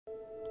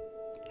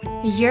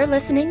You're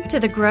listening to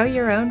the Grow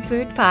Your Own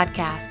Food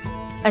podcast,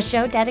 a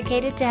show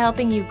dedicated to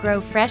helping you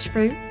grow fresh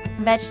fruit,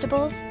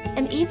 vegetables,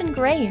 and even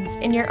grains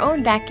in your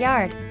own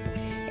backyard.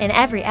 In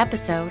every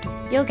episode,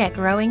 you'll get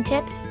growing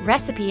tips,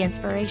 recipe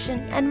inspiration,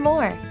 and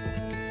more.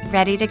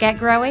 Ready to get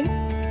growing?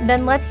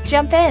 Then let's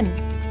jump in.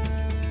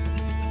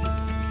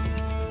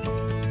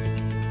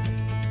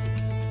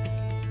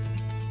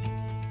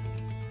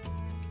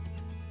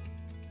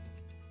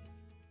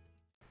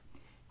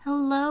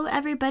 Hello,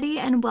 everybody,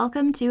 and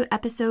welcome to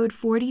episode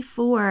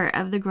 44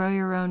 of the Grow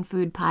Your Own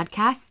Food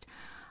podcast.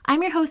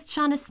 I'm your host,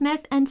 Shauna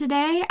Smith, and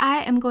today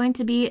I am going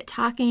to be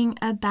talking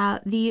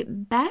about the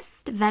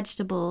best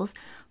vegetables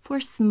for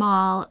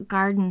small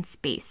garden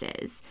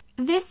spaces.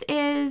 This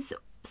is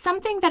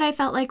something that I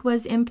felt like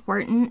was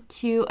important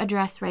to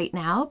address right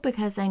now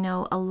because I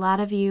know a lot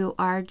of you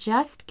are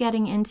just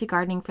getting into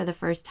gardening for the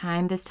first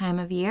time this time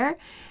of year.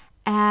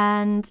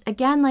 And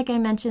again, like I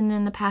mentioned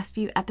in the past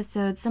few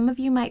episodes, some of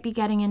you might be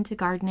getting into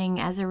gardening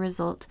as a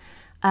result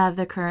of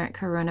the current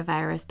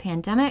coronavirus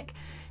pandemic.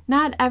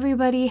 Not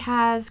everybody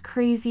has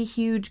crazy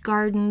huge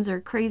gardens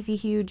or crazy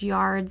huge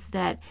yards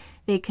that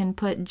they can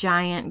put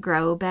giant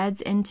grow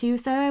beds into.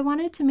 So I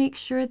wanted to make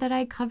sure that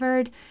I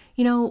covered,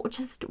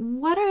 just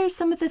what are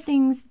some of the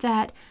things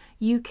that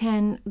you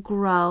can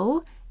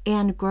grow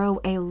and grow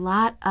a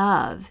lot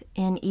of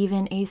in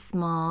even a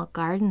small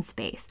garden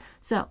space.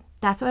 So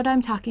that's what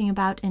I'm talking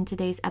about in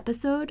today's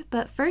episode,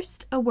 but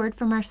first, a word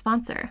from our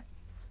sponsor.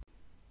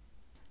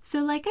 So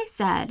like I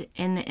said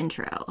in the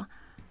intro,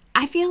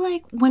 I feel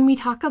like when we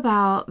talk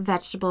about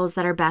vegetables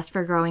that are best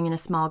for growing in a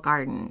small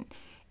garden,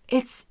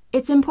 it's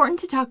important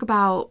to talk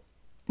about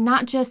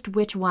not just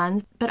which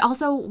ones, but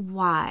also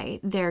why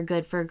they're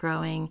good for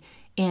growing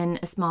in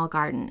a small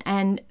garden.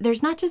 And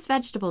there's not just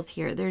vegetables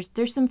here,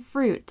 there's some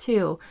fruit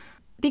too,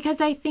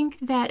 because I think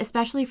that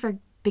especially for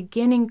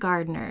beginning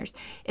gardeners,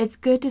 it's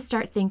good to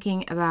start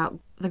thinking about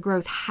the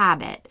growth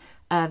habit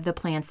of the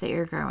plants that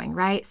you're growing,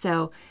 right?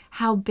 So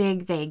how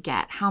big they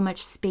get, how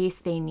much space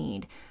they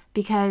need,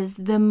 because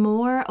the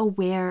more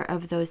aware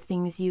of those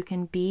things you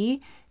can be,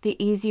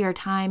 the easier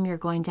time you're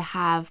going to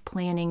have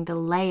planning the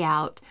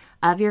layout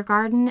of your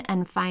garden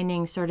and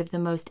finding sort of the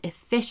most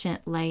efficient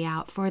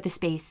layout for the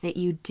space that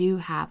you do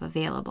have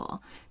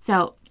available.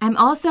 So I'm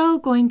also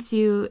going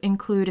to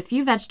include a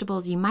few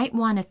vegetables you might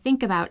want to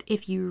think about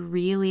if you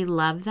really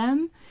love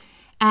them,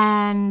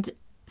 and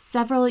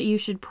several you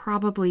should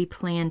probably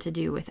plan to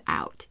do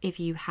without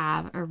if you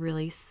have a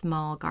really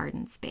small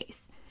garden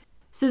space.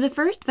 So the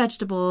first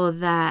vegetable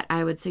that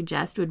I would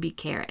suggest would be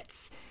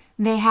carrots.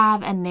 They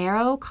have a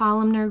narrow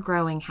columnar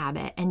growing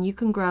habit, and you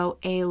can grow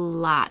a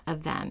lot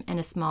of them in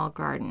a small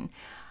garden.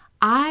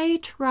 I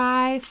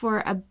try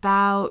for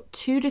about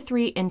 2 to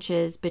 3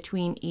 inches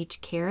between each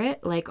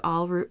carrot, like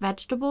all root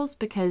vegetables,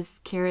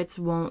 because carrots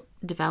won't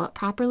develop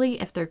properly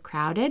if they're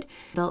crowded.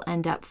 They'll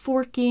end up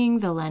forking,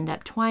 they'll end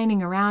up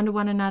twining around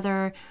one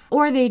another,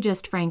 or they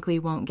just frankly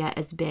won't get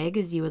as big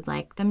as you would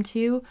like them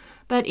to.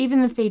 But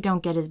even if they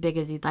don't get as big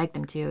as you'd like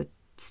them to, it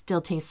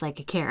still tastes like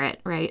a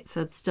carrot, right?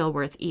 So it's still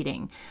worth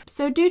eating.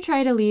 So do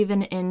try to leave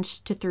 1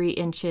 inch to 3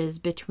 inches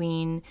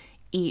between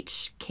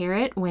each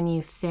carrot when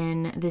you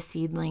thin the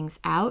seedlings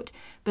out,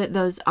 but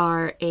those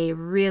are a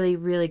really,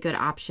 really good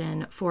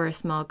option for a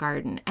small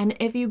garden. And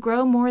if you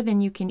grow more than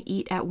you can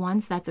eat at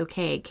once, that's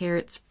okay.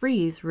 Carrots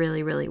freeze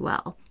really, really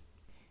well.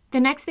 The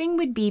next thing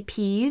would be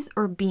peas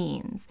or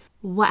beans.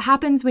 What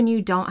happens when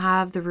you don't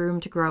have the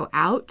room to grow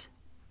out?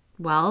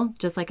 Well,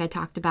 just like I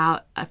talked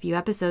about a few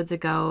episodes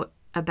ago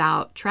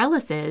about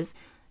trellises,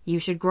 you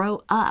should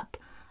grow up.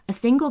 A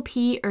single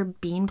pea or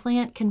bean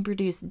plant can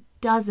produce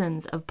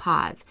dozens of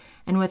pods,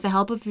 and with the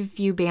help of a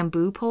few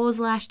bamboo poles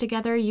lashed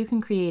together, you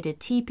can create a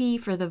teepee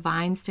for the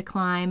vines to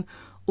climb,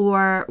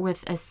 or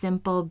with a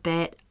simple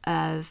bit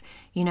of,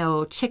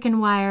 chicken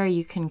wire,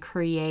 you can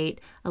create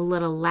a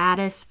little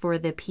lattice for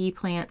the pea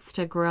plants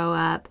to grow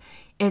up.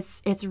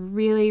 It's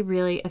really,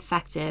 really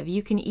effective.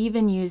 You can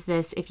even use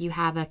this if you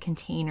have a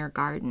container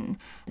garden.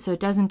 So it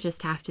doesn't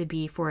just have to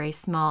be for a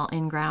small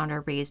in-ground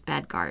or raised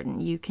bed garden.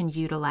 You can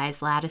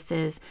utilize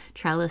lattices,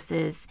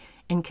 trellises,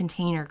 in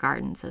container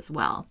gardens as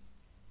well.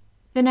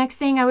 The next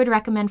thing I would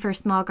recommend for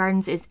small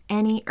gardens is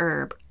any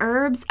herb.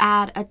 Herbs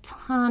add a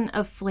ton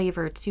of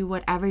flavor to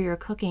whatever you're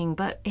cooking,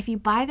 but if you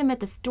buy them at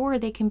the store,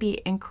 they can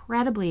be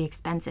incredibly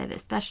expensive,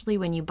 especially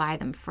when you buy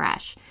them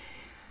fresh.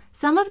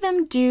 Some of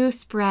them do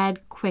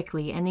spread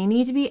quickly, and they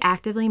need to be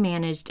actively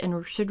managed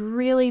and should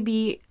really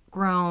be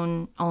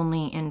grown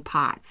only in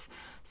pots.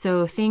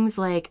 So things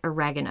like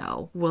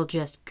oregano will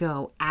just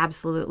go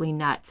absolutely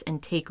nuts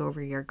and take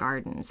over your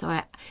garden.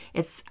 So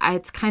it's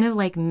kind of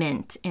like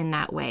mint in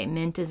that way.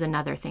 Mint is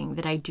another thing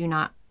that I do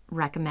not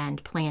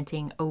recommend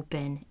planting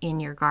open in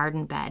your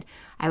garden bed.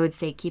 I would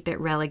say keep it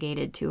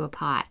relegated to a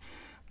pot.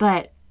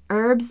 But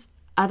herbs,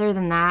 other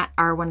than that,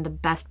 are one of the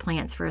best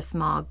plants for a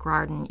small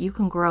garden. You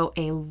can grow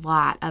a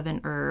lot of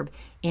an herb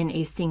in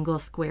a single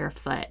square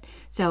foot.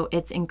 So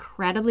it's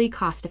incredibly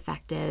cost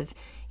effective.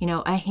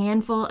 A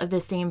handful of the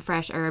same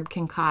fresh herb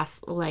can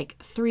cost like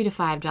 $3 to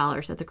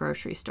 $5 at the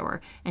grocery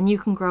store, and you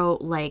can grow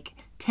like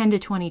 10 to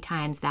 20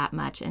 times that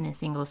much in a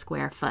single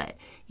square foot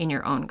in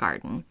your own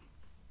garden.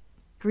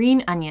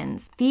 Green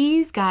onions.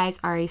 These guys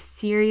are a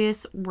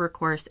serious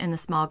workhorse in the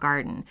small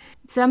garden.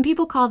 Some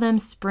people call them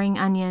spring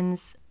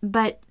onions,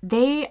 but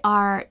they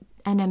are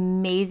an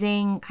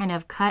amazing kind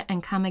of cut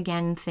and come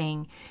again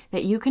thing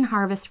that you can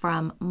harvest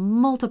from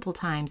multiple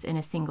times in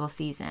a single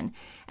season.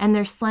 And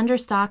their slender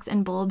stalks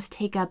and bulbs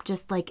take up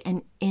just like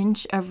an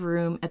inch of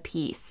room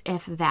apiece,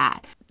 if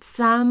that.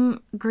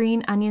 Some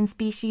green onion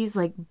species,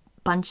 like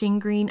bunching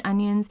green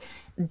onions,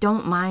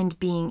 don't mind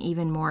being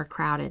even more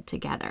crowded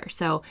together.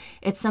 So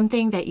it's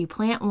something that you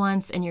plant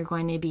once and you're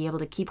going to be able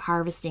to keep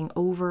harvesting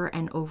over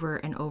and over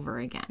and over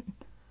again.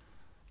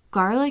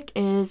 Garlic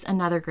is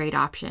another great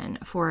option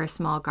for a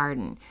small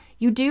garden.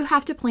 You do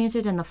have to plant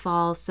it in the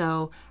fall,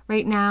 so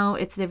right now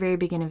it's the very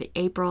beginning of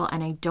April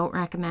and I don't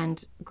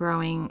recommend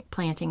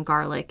planting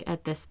garlic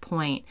at this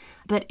point,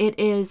 but it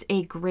is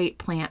a great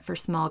plant for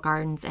small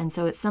gardens, and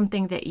so it's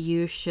something that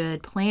you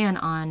should plan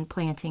on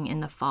planting in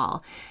the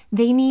fall.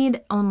 They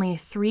need only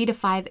 3 to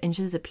 5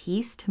 inches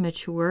apiece to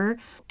mature.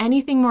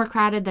 Anything more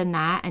crowded than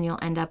that and you'll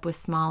end up with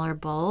smaller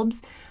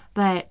bulbs,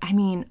 but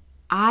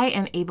I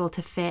am able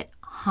to fit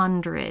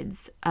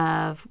hundreds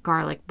of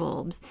garlic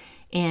bulbs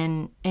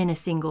in a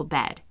single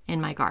bed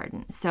in my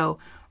garden. So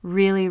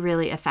really,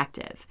 really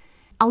effective.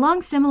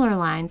 Along similar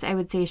lines, I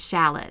would say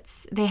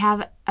shallots. They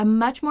have a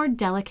much more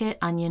delicate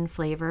onion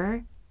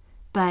flavor,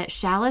 but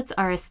shallots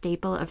are a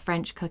staple of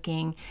French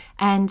cooking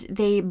and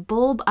they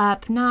bulb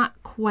up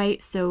not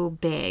quite so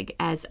big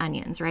as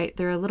onions, right?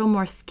 They're a little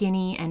more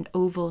skinny and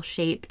oval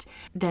shaped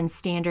than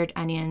standard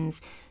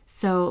onions.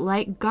 So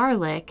like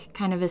garlic,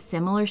 kind of a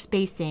similar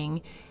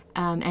spacing,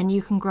 and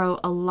you can grow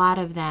a lot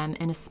of them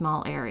in a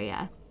small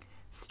area.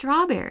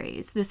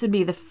 Strawberries. This would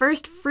be the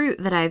first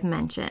fruit that I've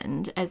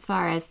mentioned as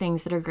far as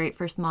things that are great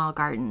for small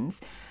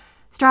gardens.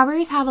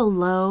 Strawberries have a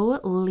low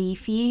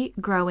leafy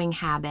growing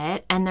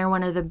habit, and they're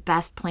one of the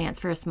best plants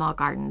for a small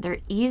garden. They're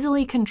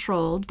easily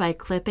controlled by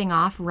clipping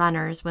off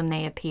runners when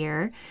they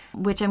appear,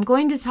 which I'm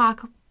going to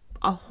talk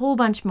a whole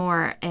bunch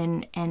more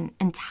in an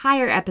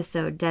entire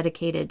episode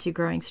dedicated to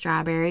growing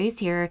strawberries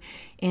here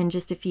in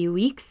just a few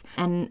weeks.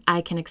 And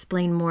I can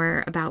explain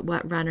more about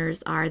what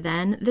runners are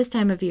then. This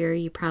time of year,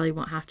 you probably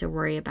won't have to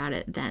worry about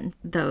it then,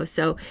 though,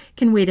 so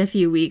can wait a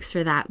few weeks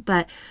for that.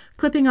 But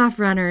clipping off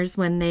runners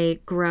when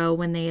they grow,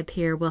 when they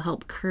appear, will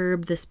help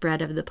curb the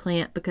spread of the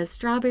plant because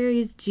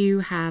strawberries do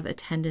have a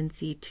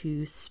tendency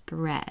to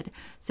spread.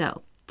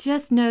 So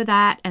just know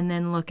that and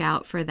then look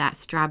out for that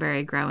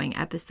strawberry growing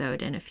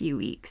episode in a few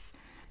weeks.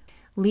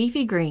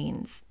 Leafy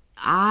greens.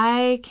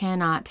 I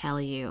cannot tell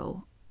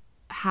you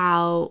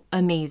how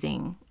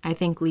amazing I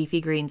think leafy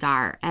greens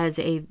are as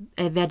a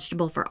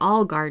vegetable for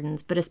all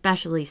gardens, but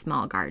especially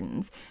small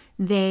gardens.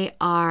 They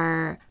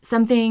are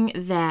something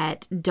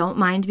that don't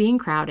mind being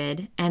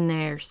crowded and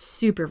they're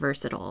super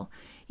versatile.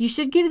 You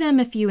should give them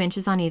a few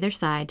inches on either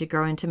side to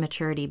grow into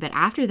maturity, but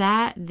after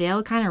that,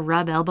 they'll kind of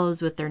rub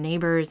elbows with their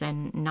neighbors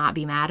and not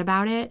be mad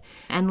about it.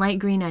 And like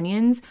green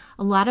onions,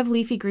 a lot of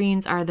leafy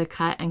greens are the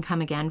cut and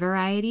come again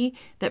variety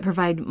that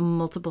provide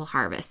multiple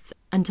harvests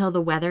until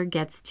the weather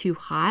gets too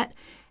hot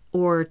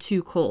or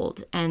too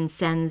cold and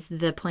sends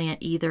the plant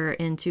either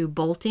into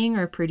bolting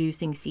or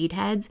producing seed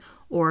heads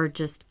or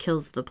just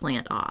kills the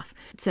plant off.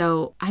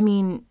 So,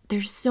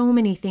 there's so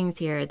many things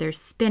here. There's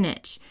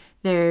spinach,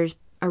 there's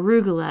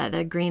arugula,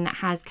 the green that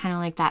has kind of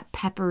like that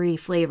peppery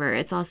flavor.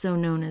 It's also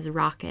known as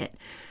rocket.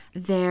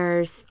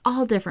 There's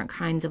all different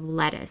kinds of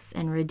lettuce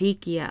and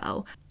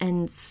radicchio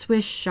and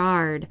Swiss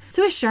chard.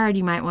 Swiss chard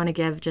you might want to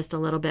give just a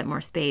little bit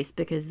more space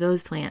because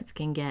those plants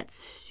can get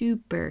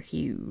super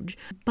huge.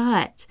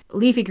 But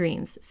leafy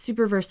greens,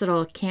 super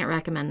versatile, can't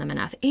recommend them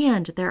enough.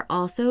 And they're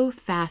also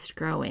fast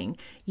growing.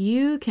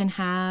 You can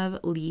have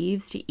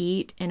leaves to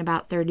eat in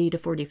about 30 to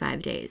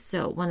 45 days.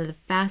 So one of the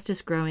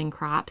fastest growing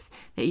crops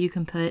that you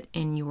can put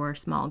in your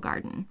small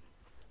garden.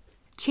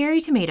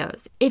 Cherry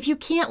tomatoes. If you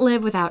can't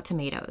live without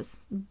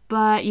tomatoes,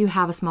 but you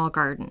have a small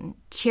garden,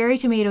 cherry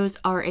tomatoes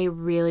are a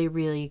really,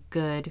 really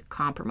good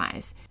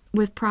compromise.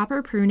 With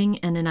proper pruning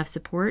and enough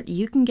support,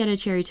 you can get a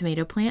cherry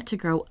tomato plant to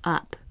grow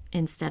up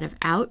instead of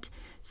out.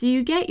 So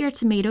you get your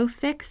tomato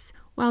fix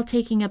while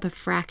taking up a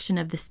fraction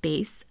of the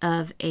space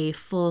of a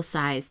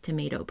full-size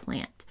tomato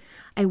plant.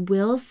 I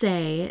will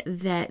say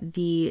that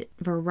the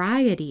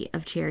variety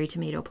of cherry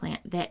tomato plant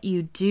that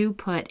you do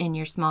put in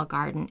your small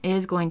garden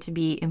is going to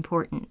be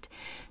important.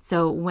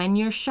 So when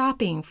you're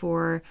shopping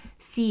for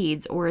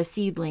seeds or a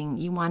seedling,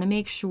 you want to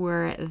make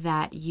sure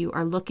that you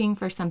are looking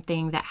for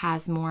something that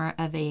has more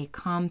of a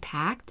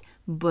compact,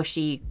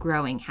 bushy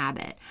growing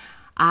habit.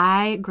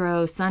 I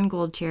grow sun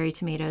gold cherry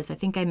tomatoes. I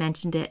think I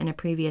mentioned it in a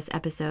previous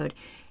episode.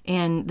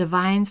 And the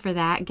vines for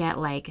that get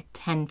like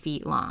 10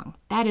 feet long.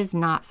 That is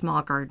not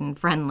small garden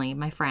friendly,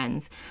 my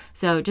friends.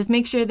 So just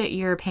make sure that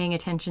you're paying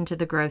attention to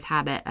the growth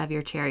habit of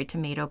your cherry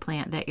tomato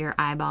plant that you're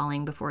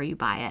eyeballing before you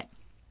buy it.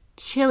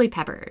 Chili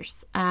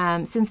peppers.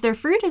 Since their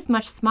fruit is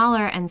much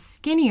smaller and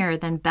skinnier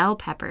than bell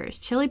peppers,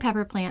 chili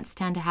pepper plants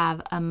tend to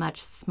have a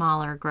much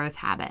smaller growth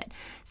habit.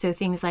 So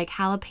things like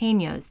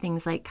jalapenos,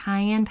 things like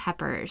cayenne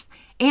peppers.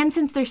 And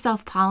since they're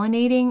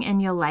self-pollinating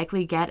and you'll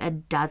likely get a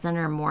dozen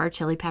or more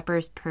chili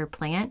peppers per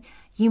plant,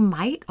 you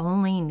might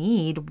only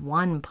need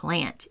one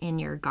plant in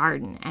your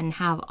garden and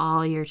have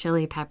all your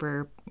chili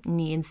pepper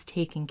needs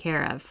taken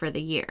care of for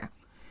the year.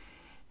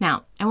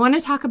 Now, I want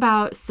to talk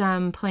about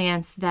some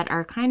plants that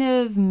are kind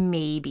of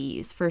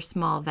maybes for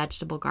small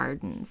vegetable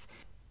gardens.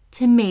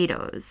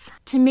 Tomatoes.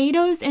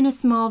 Tomatoes in a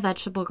small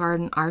vegetable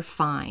garden are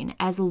fine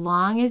as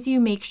long as you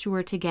make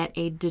sure to get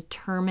a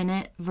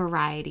determinate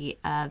variety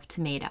of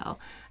tomato.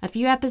 A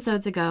few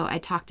episodes ago, I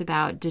talked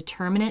about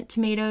determinate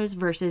tomatoes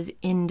versus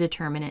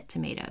indeterminate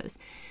tomatoes.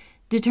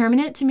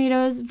 Determinate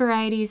tomatoes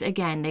varieties,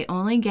 again, they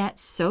only get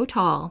so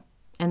tall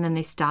and then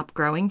they stop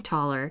growing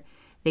taller.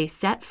 They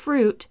set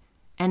fruit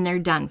and they're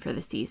done for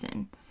the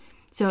season.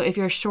 So if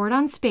you're short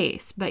on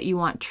space, but you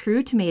want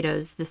true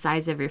tomatoes the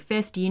size of your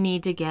fist, you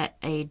need to get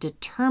a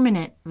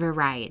determinate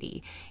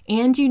variety.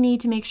 And you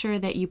need to make sure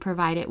that you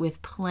provide it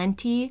with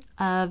plenty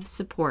of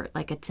support,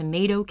 like a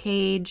tomato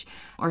cage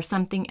or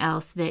something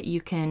else that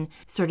you can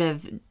sort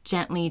of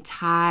gently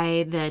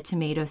tie the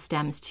tomato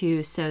stems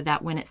to so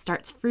that when it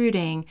starts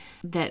fruiting,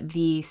 that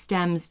the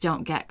stems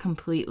don't get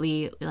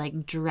completely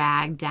like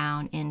dragged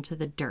down into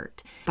the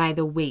dirt by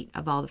the weight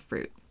of all the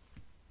fruit.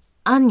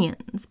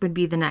 Onions would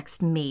be the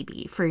next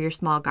maybe for your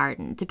small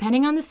garden.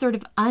 Depending on the sort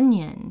of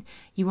onion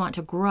you want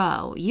to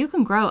grow, you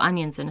can grow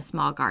onions in a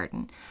small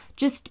garden.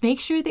 Just make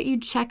sure that you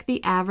check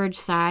the average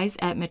size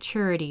at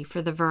maturity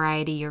for the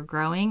variety you're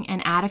growing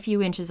and add a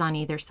few inches on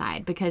either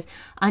side, because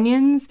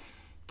onions,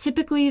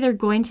 typically they're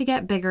going to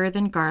get bigger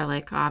than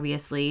garlic,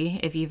 obviously.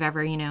 If you've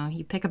ever,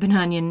 you pick up an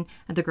onion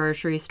at the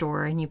grocery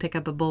store and you pick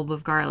up a bulb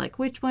of garlic,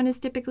 which one is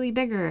typically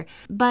bigger?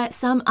 But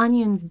some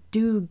onions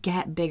do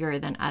get bigger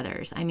than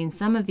others. I mean,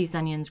 some of these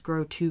onions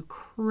grow to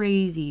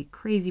crazy,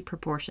 crazy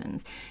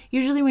proportions.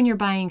 Usually when you're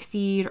buying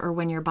seed or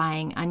when you're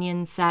buying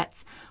onion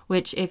sets,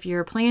 which if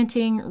you're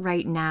planting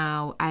right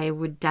now, I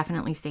would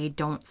definitely say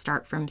don't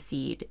start from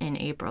seed in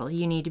April.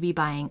 You need to be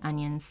buying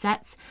onion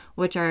sets,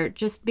 which are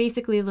just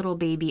basically little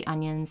baby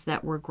onions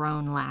that were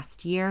grown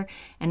last year.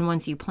 And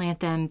once you plant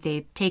them,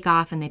 they take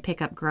off and they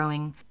pick up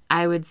growing.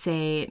 I would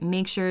say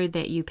make sure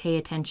that you pay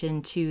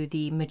attention to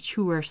the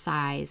mature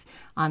size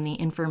on the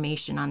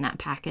information on that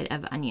packet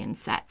of onion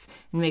sets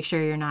and make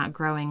sure you're not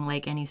growing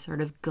like any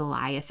sort of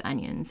Goliath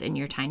onions in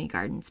your tiny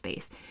garden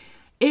space.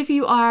 If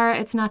you are,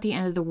 it's not the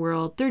end of the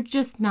world. They're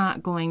just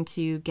not going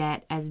to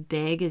get as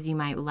big as you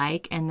might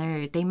like, and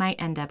they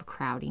might end up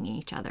crowding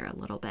each other a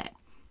little bit.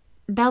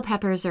 Bell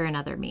peppers are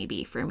another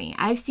maybe for me.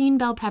 I've seen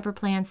bell pepper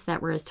plants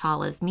that were as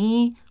tall as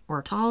me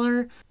or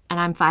taller, and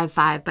I'm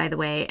 5'5", by the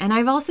way, and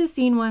I've also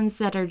seen ones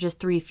that are just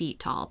 3 feet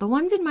tall. The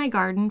ones in my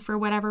garden, for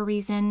whatever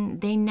reason,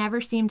 they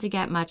never seem to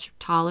get much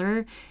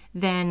taller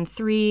than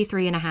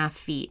 3.5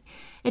 feet.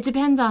 It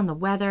depends on the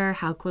weather,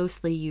 how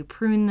closely you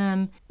prune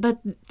them, but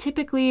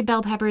typically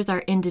bell peppers are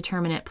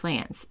indeterminate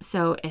plants.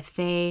 So if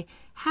they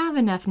have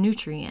enough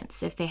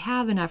nutrients, if they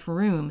have enough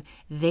room,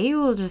 they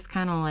will just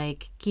kind of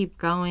like keep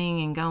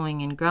going and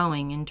going and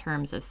growing in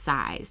terms of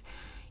size.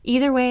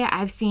 Either way,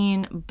 I've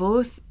seen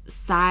both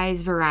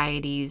size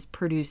varieties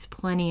produce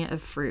plenty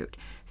of fruit.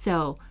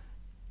 So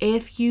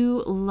if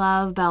you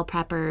love bell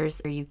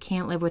peppers or you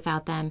can't live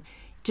without them,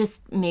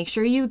 just make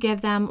sure you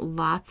give them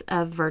lots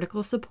of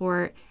vertical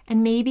support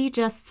and maybe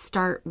just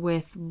start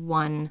with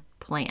one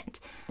plant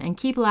and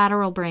keep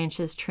lateral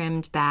branches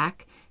trimmed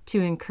back to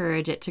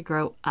encourage it to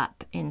grow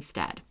up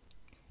instead.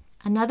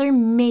 Another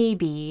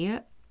maybe,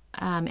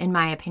 in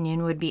my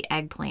opinion, would be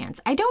eggplants.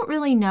 I don't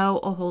really know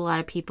a whole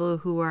lot of people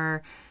who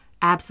are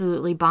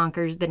absolutely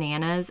bonkers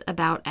bananas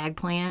about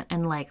eggplant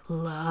and like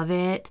love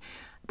it,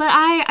 but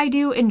I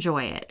do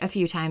enjoy it a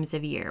few times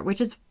a year, which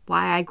is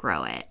why I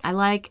grow it.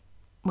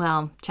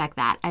 Check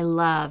that. I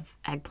love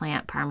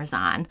eggplant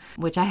parmesan,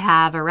 which I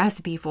have a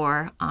recipe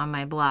for on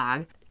my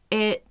blog.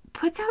 It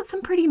puts out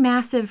some pretty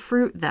massive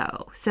fruit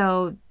though.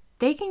 So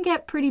they can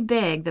get pretty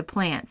big, the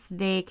plants.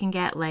 They can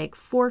get like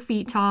 4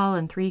 feet tall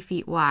and 3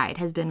 feet wide,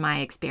 has been my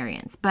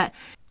experience. But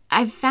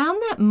I've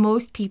found that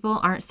most people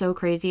aren't so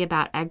crazy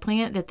about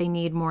eggplant that they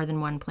need more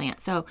than one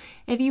plant. So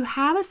if you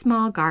have a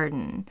small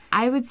garden,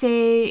 I would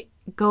say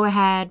go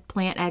ahead,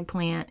 plant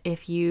eggplant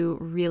if you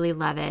really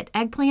love it.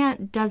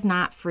 Eggplant does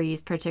not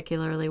freeze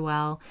particularly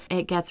well.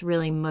 It gets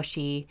really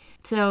mushy.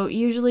 So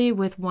usually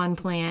with one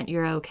plant,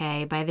 you're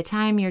okay. By the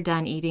time you're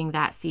done eating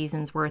that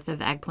season's worth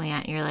of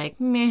eggplant, you're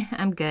like, meh,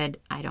 I'm good.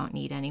 I don't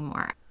need any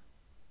more.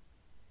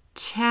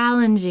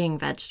 Challenging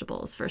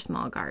vegetables for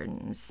small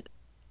gardens.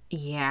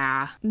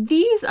 Yeah,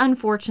 it's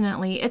unfortunate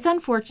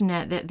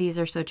that these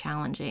are so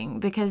challenging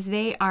because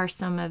they are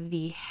some of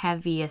the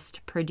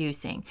heaviest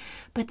producing,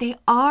 but they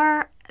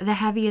are the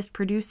heaviest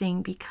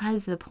producing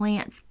because the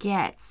plants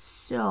get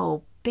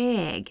so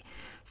big.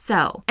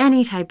 So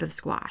any type of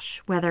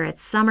squash, whether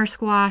it's summer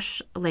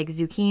squash like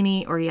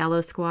zucchini or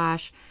yellow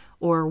squash,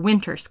 or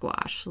winter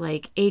squash,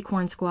 like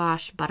acorn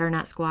squash,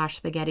 butternut squash,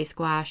 spaghetti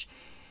squash,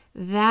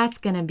 that's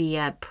going to be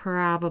a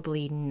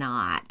probably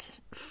not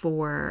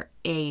for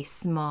a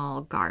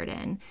small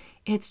garden.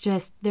 It's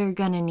just they're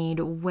going to need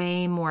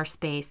way more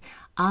space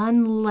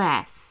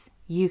unless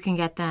you can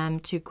get them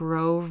to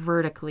grow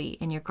vertically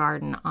in your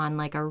garden on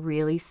like a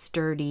really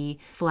sturdy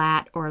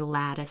flat or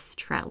lattice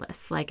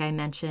trellis, like I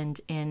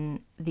mentioned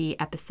in the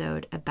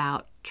episode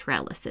about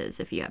trellises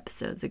a few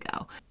episodes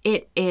ago.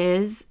 It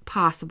is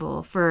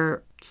possible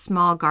for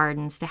small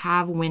gardens to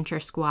have winter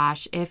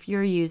squash if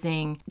you're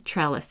using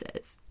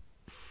trellises.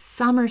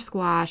 Summer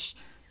squash,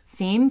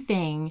 same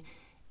thing.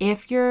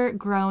 If you're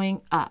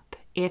growing up,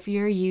 if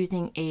you're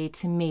using a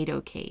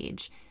tomato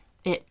cage,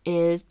 it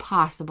is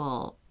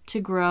possible to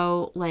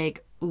grow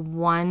like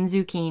one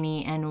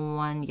zucchini and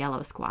one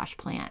yellow squash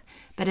plant.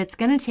 But it's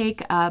going to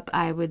take up,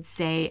 I would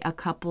say, a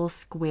couple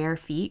square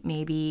feet,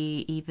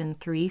 maybe even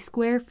 3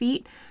 square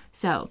feet.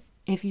 So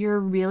if you're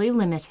really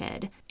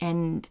limited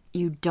and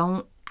you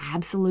don't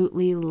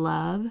absolutely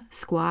love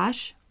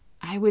squash,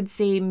 I would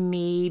say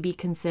maybe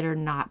consider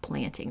not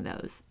planting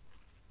those.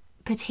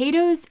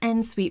 Potatoes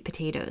and sweet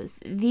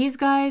potatoes. These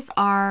guys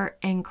are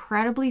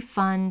incredibly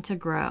fun to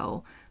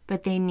grow,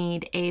 but they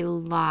need a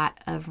lot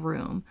of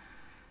room.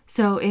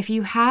 So if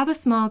you have a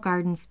small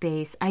garden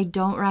space, I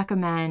don't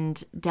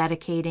recommend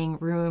dedicating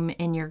room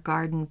in your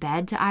garden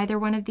bed to either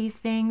one of these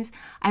things.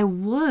 I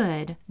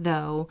would,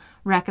 though,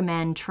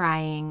 recommend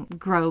trying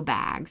grow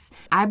bags.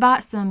 I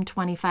bought some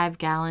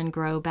 25-gallon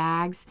grow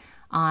bags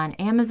on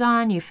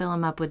Amazon. You fill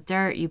them up with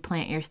dirt, you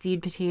plant your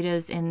seed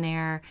potatoes in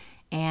there,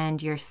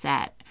 and you're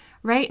set.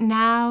 Right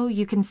now,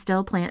 you can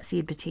still plant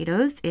seed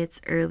potatoes. It's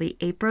early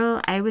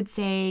April. I would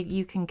say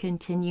you can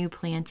continue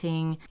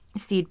planting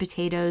seed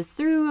potatoes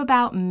through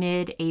about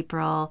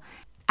mid-April.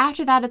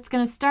 After that, it's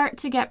going to start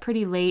to get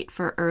pretty late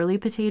for early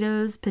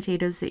potatoes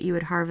that you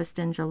would harvest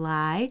in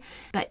July.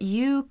 But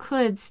you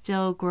could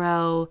still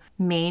grow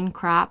main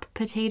crop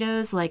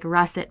potatoes like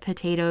russet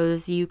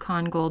potatoes,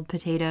 Yukon Gold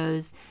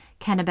potatoes,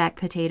 Kennebec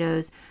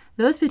potatoes.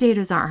 Those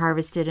potatoes aren't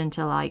harvested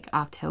until like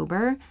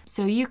October,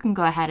 so you can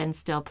go ahead and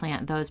still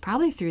plant those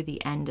probably through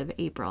the end of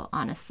April,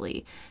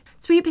 honestly.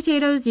 Sweet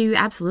potatoes you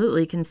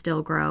absolutely can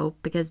still grow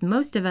because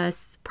most of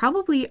us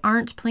probably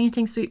aren't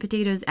planting sweet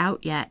potatoes out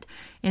yet.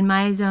 In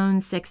my zone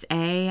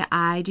 6A,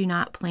 I do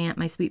not plant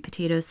my sweet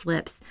potato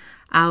slips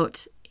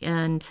out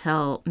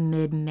until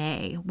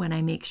mid-May when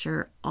I make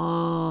sure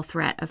all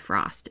threat of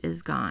frost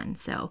is gone.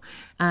 So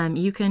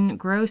you can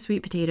grow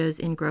sweet potatoes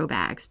in grow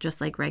bags just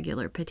like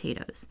regular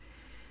potatoes.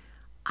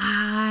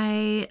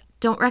 I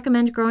don't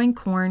recommend growing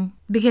corn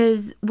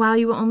because while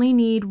you only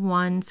need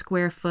 1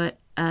 square foot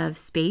of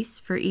space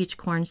for each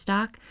corn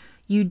stalk,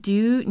 you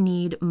do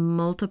need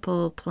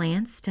multiple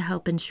plants to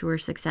help ensure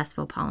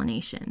successful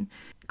pollination.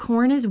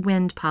 Corn is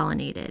wind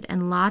pollinated,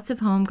 and lots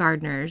of home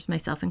gardeners,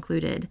 myself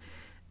included,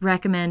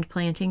 recommend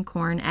planting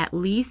corn at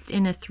least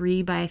in a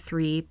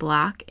 3x3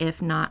 block,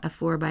 if not a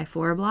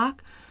 4x4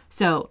 block.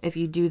 So if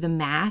you do the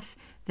math,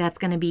 that's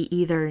going to be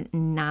either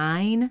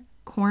 9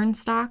 corn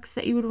stalks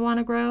that you would want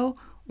to grow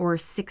or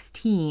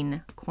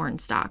 16 corn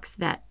stalks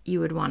that you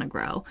would want to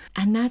grow.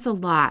 And that's a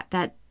lot.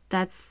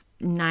 That's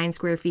 9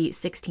 square feet,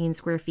 16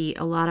 square feet.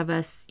 A lot of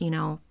us,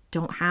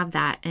 don't have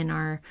that in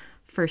our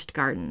first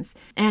gardens.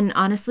 And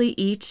honestly,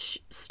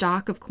 each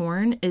stalk of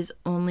corn is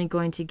only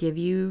going to give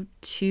you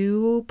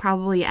 2,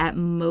 probably at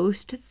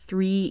most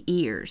 3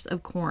 ears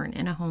of corn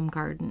in a home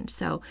garden.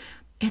 So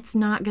it's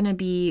not going to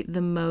be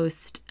the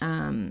most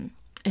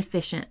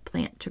efficient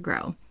plant to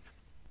grow.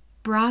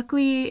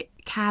 Broccoli,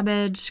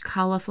 cabbage,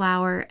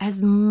 cauliflower,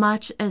 as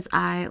much as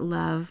I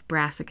love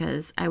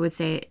brassicas, I would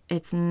say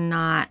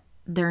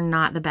they're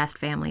not the best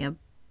family of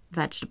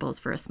vegetables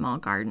for a small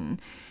garden.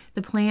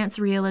 The plants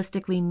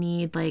realistically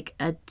need like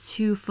a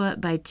 2 foot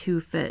by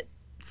 2 foot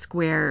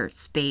square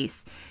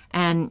space,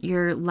 and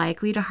you're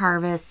likely to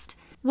harvest,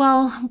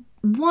 well,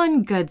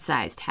 1 good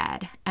sized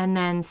head and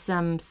then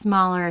some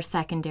smaller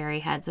secondary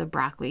heads of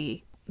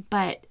broccoli.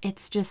 But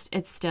it's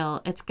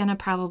going to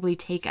probably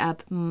take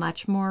up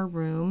much more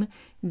room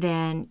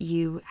than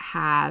you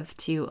have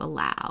to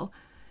allow.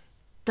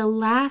 The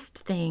last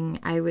thing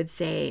I would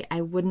say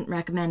I wouldn't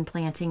recommend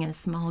planting in a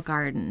small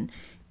garden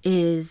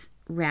is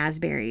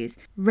raspberries.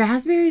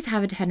 Raspberries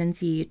have a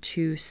tendency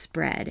to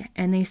spread,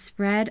 and they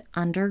spread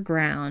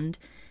underground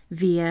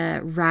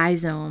via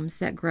rhizomes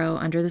that grow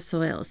under the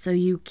soil. So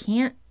you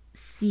can't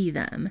see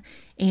them,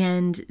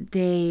 and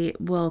they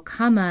will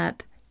come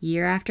up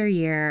year after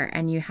year,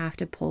 and you have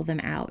to pull them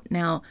out.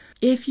 Now,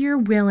 if you're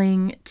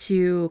willing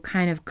to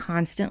kind of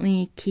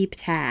constantly keep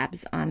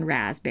tabs on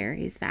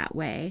raspberries that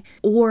way,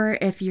 or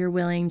if you're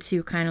willing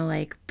to kind of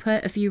like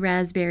put a few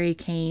raspberry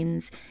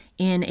canes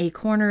in a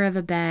corner of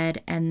a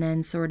bed and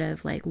then sort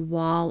of like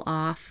wall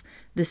off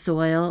the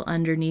soil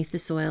underneath the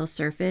soil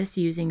surface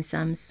using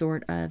some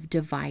sort of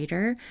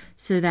divider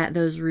so that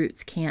those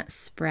roots can't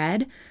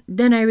spread,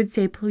 then I would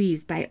say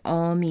please, by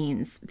all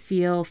means,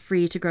 feel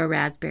free to grow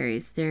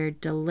raspberries. They're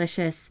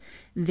delicious.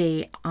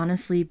 They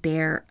honestly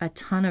bear a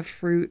ton of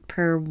fruit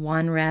per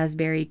one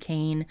raspberry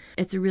cane.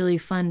 It's really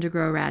fun to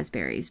grow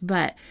raspberries,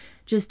 but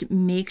just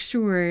make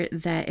sure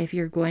that if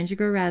you're going to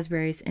grow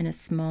raspberries in a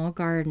small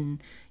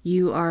garden,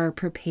 you are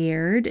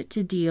prepared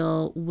to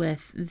deal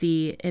with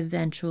the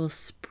eventual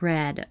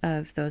spread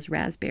of those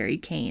raspberry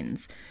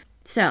canes.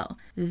 So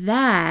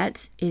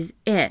that is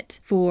it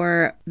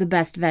for the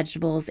best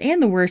vegetables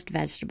and the worst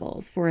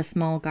vegetables for a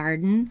small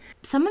garden.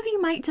 Some of you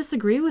might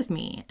disagree with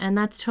me, and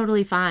that's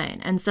totally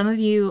fine. And some of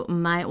you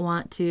might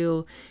want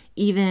to,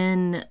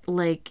 even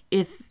like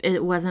if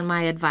it wasn't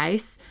my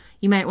advice,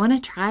 you might want to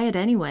try it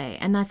anyway,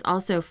 and that's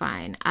also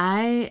fine.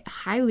 I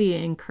highly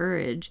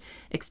encourage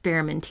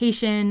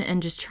experimentation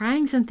and just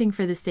trying something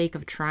for the sake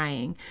of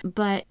trying.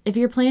 But if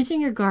you're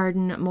planting your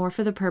garden more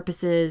for the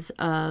purposes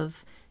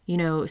of,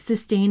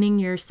 sustaining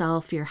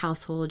yourself, your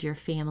household, your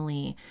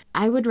family,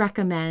 I would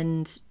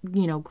recommend,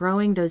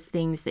 growing those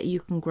things that you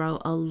can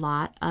grow a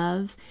lot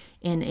of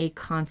in a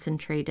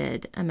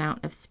concentrated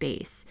amount of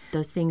space.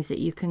 Those things that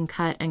you can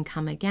cut and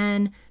come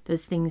again,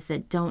 those things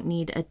that don't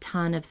need a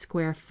ton of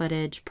square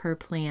footage per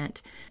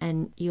plant,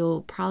 and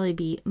you'll probably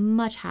be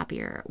much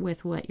happier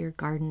with what your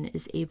garden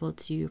is able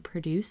to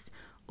produce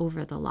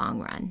over the long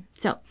run.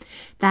 So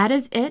that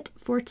is it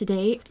for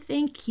today.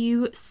 Thank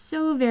you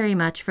so very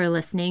much for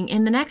listening.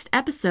 In the next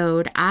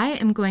episode, I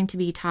am going to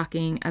be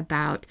talking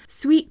about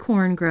sweet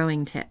corn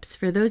growing tips.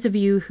 For those of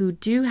you who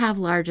do have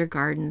larger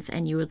gardens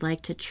and you would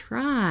like to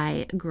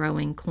try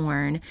growing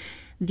corn,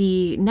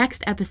 the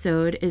next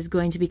episode is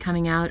going to be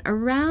coming out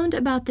around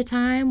about the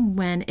time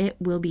when it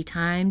will be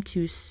time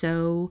to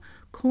sow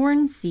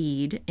corn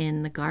seed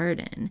in the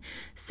garden.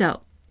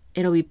 So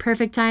it'll be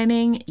perfect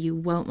timing. You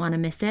won't want to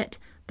miss it.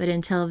 But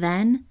until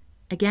then,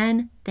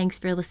 again, thanks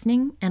for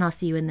listening, and I'll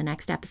see you in the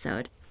next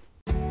episode.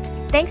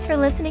 Thanks for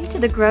listening to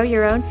the Grow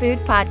Your Own Food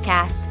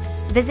podcast.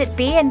 Visit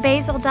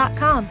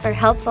beandbasil.com for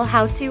helpful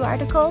how-to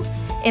articles,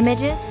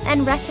 images,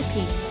 and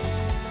recipes.